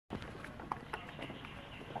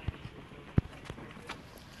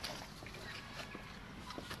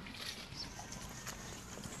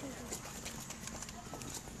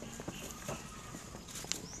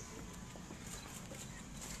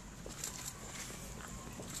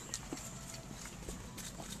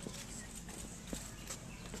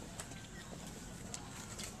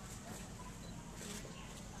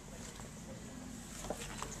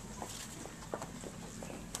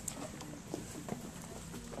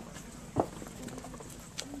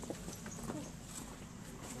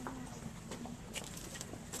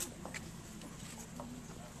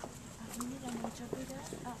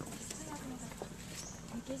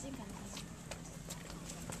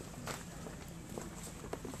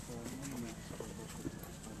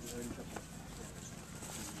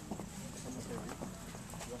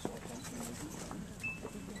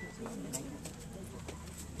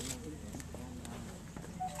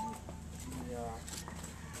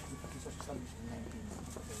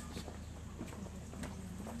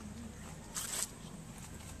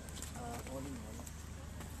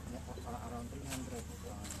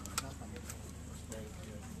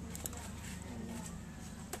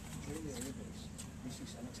familiar with this. This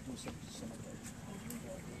is an exclusive cemetery.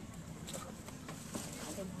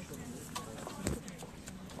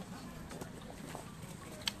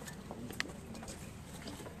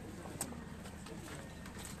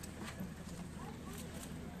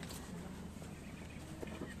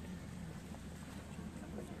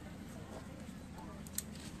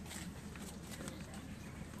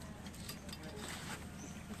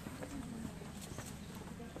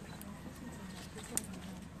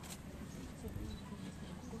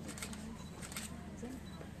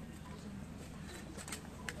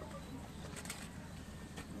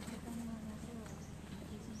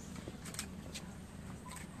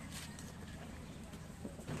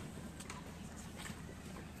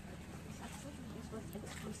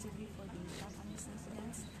 Exclusively for the Japanese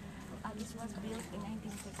residents. This was built in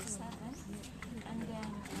 1937, and then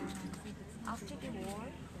after the war,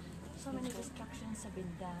 so many destructions have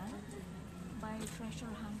been done by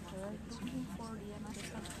treasure hunter looking for the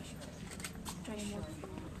national treasure.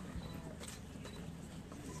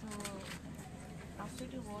 So after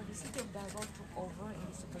the war, the city of Davao took over in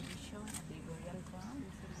the supervision of the burial ground,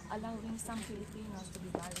 allowing some Filipinos to be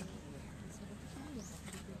buried.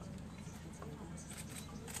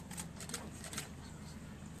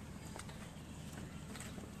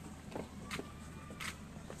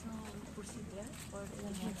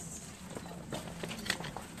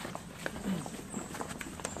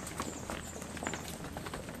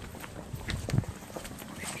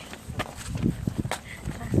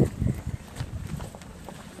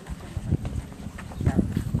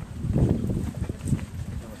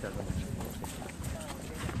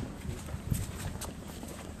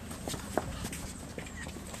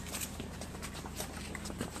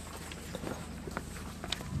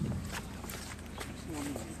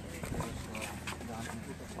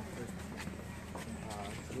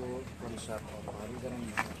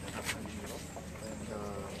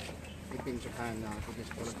 Keeping Japan to this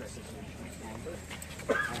political association member,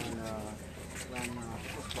 and when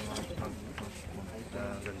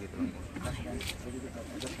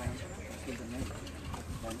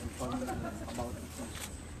informing about it,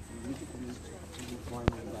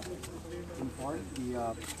 informing that in part the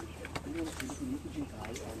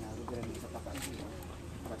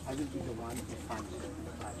but I will be the one who funds the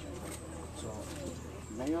project. So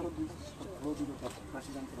Mayor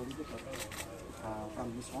President Rodrigo from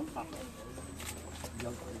his own pocket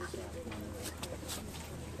built this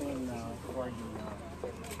and for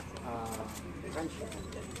the friendship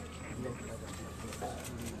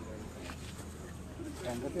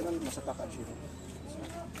and literal masatakan siya.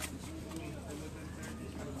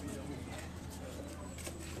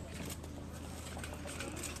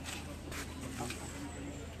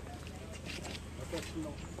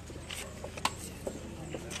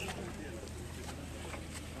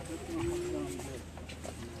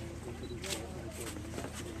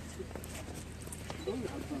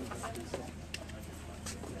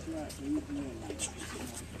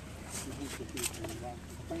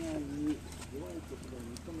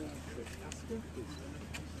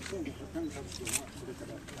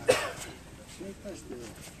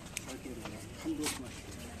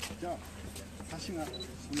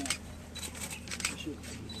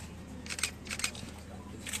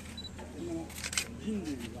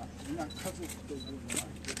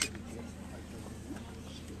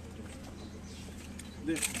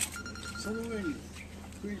で、その上に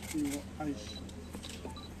フィリピンを愛し、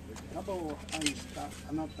ダバを愛した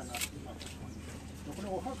あなたが今ここに。これ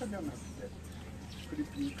お墓じゃなくて、フィリ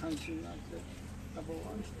ピンに関心があって、ダバを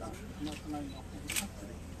愛したあなたが今ここに立って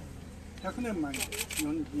る。100年前に日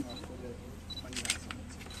本人はここでマニアさんを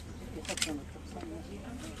作って、お墓のたくさんの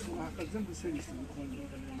その墓全部整理してここに入れ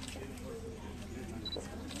たんですけど、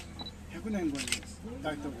100年後に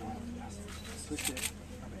大統領になります。そして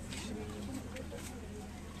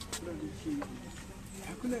これに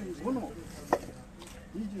100年後の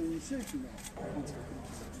22世紀の本格的な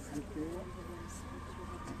関係を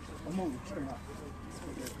思う人がそ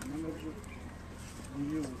こで必ず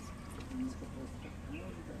耳を見ることを思うみたい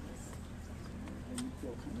です。道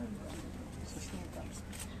を考えるそしてまた道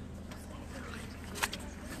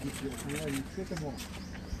を考えにつけても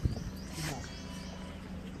今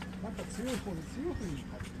なんか強い方に強くに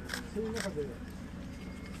そういう中で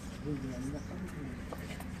文具が皆さんに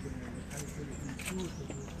対する強いとい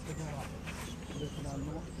う言葉はこれからの社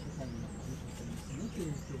会の中にすごく影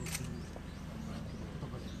響する言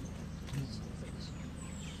葉でニュースでございます。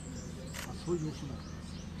そういうお日なんです。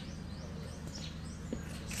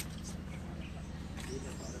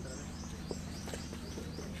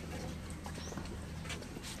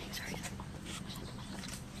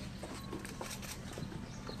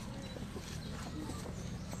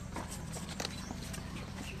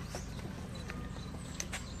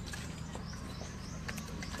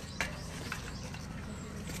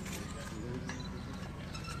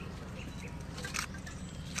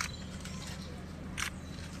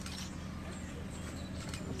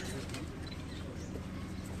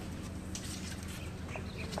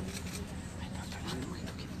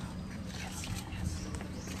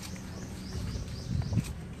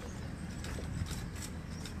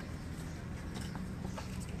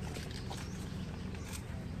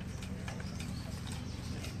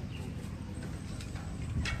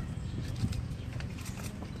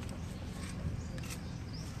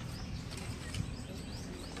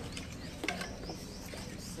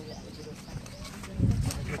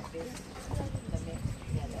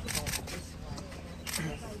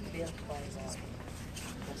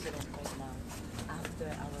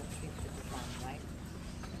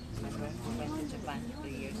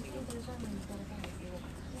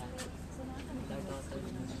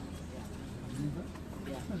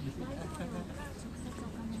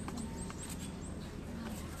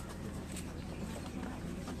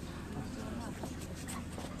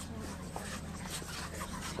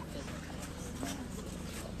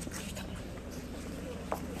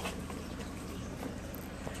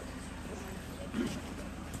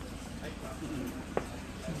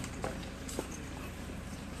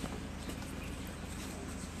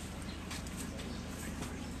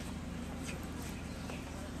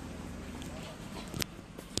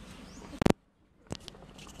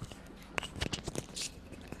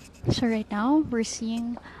So right now, we're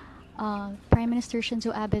seeing Prime Minister Shinzo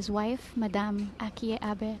Abe's wife, Madame Akie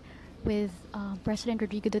Abe, with President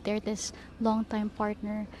Rodrigo Duterte's longtime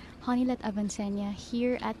partner, Honeylet Avanceña,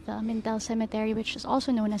 here at the Mintal Cemetery, which is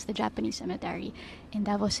also known as the Japanese Cemetery in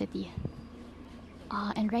Davao City.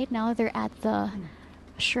 And right now, they're at the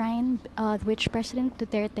shrine which President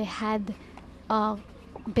Duterte had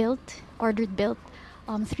ordered built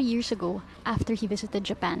 3 years ago after he visited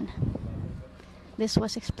Japan. This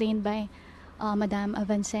was explained by Madame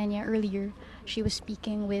Avanceña earlier. She was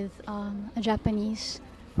speaking with a Japanese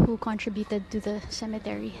who contributed to the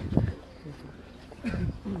cemetery.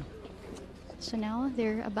 So now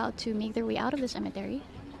they're about to make their way out of the cemetery.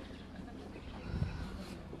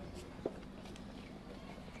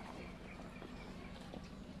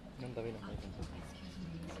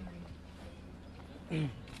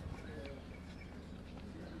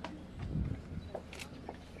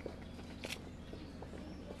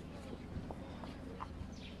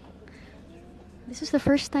 This is the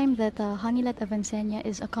first time that Honeylet Avanceña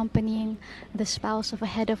is accompanying the spouse of a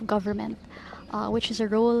head of government, which is a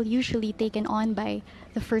role usually taken on by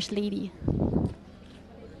the First Lady.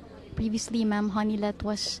 Previously, Ma'am Honeylet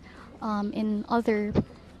was in other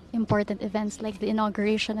important events like the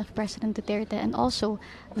inauguration of President Duterte and also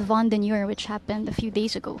the Von d'honneur, which happened a few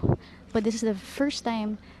days ago. But this is the first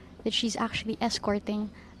time that she's actually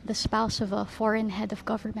escorting the spouse of a foreign head of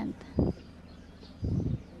government.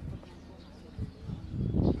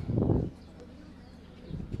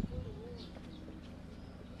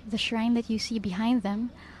 The shrine that you see behind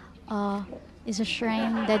them is a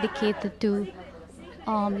shrine dedicated to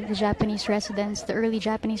the Japanese residents, the early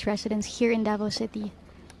Japanese residents here in Davao City.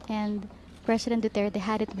 And President Duterte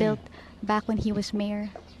had it built back when he was mayor.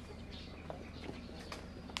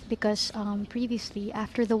 Because previously,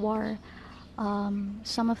 after the war,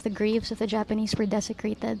 some of the graves of the Japanese were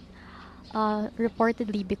desecrated,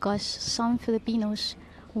 reportedly because some Filipinos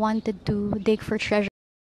wanted to dig for treasure.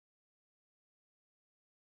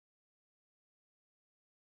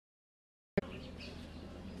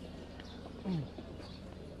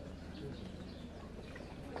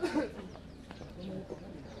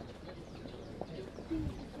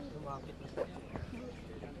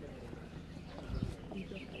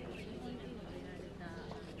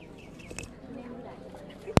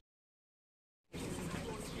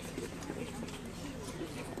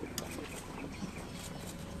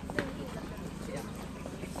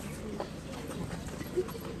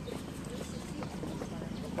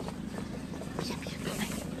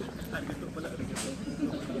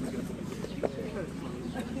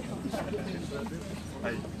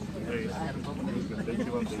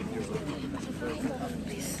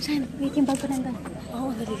 Saan? Wait, yung bag ko nandun. Oo,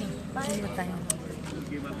 dali lang. Dali lang tayo.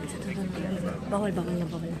 Bawal na.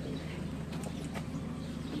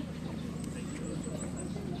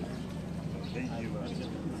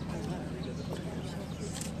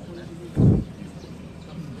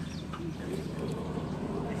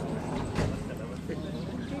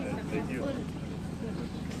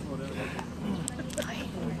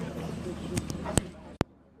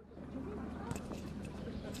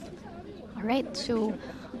 Alright, so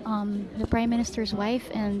the Prime Minister's wife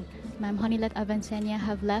and Ma'am Honeylet Avanceña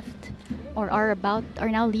have left or are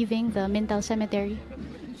now leaving the Mintal Cemetery.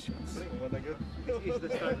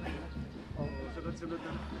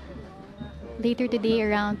 Later today,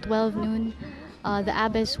 around 12 noon, the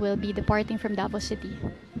Abbess will be departing from Davao City.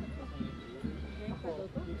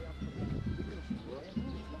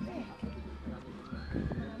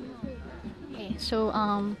 Okay, so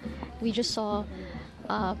we just saw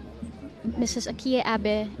Mrs. Akie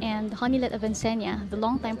Abe and Honeylet Avanceña, the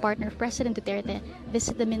longtime partner of President Duterte,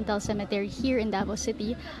 visit the Mintal Cemetery here in Davao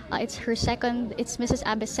City. It's Mrs.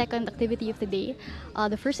 Abe's second activity of the day.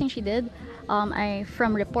 The first thing she did,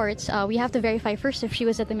 from reports, we have to verify first if she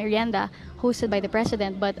was at the merienda hosted by the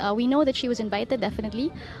President, but we know that she was invited,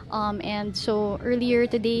 definitely. And so earlier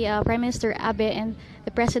today, Prime Minister Abe and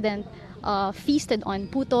the President feasted on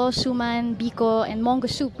puto, suman, biko, and mongo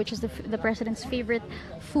soup, which is the president's favorite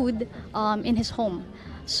food in his home.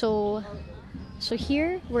 So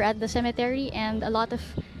here we're at the cemetery, and a lot of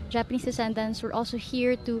Japanese descendants were also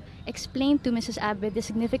here to explain to Mrs. Abe the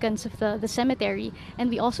significance of the cemetery.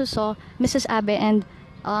 And we also saw Mrs. Abe and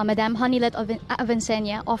Madame Honeylet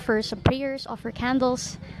Avanceña offer some prayers, offer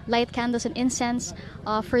candles, light candles and incense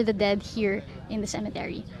for the dead here in the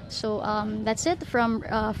cemetery. So that's it from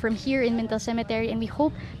here in Mintal Cemetery, and we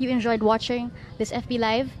hope you enjoyed watching this FB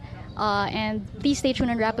Live. And please stay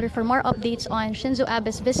tuned on Rappler for more updates on Shinzo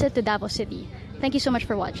Abe's visit to Davao City. Thank you so much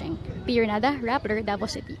for watching. Pierre Nada, Rappler, Davao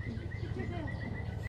City.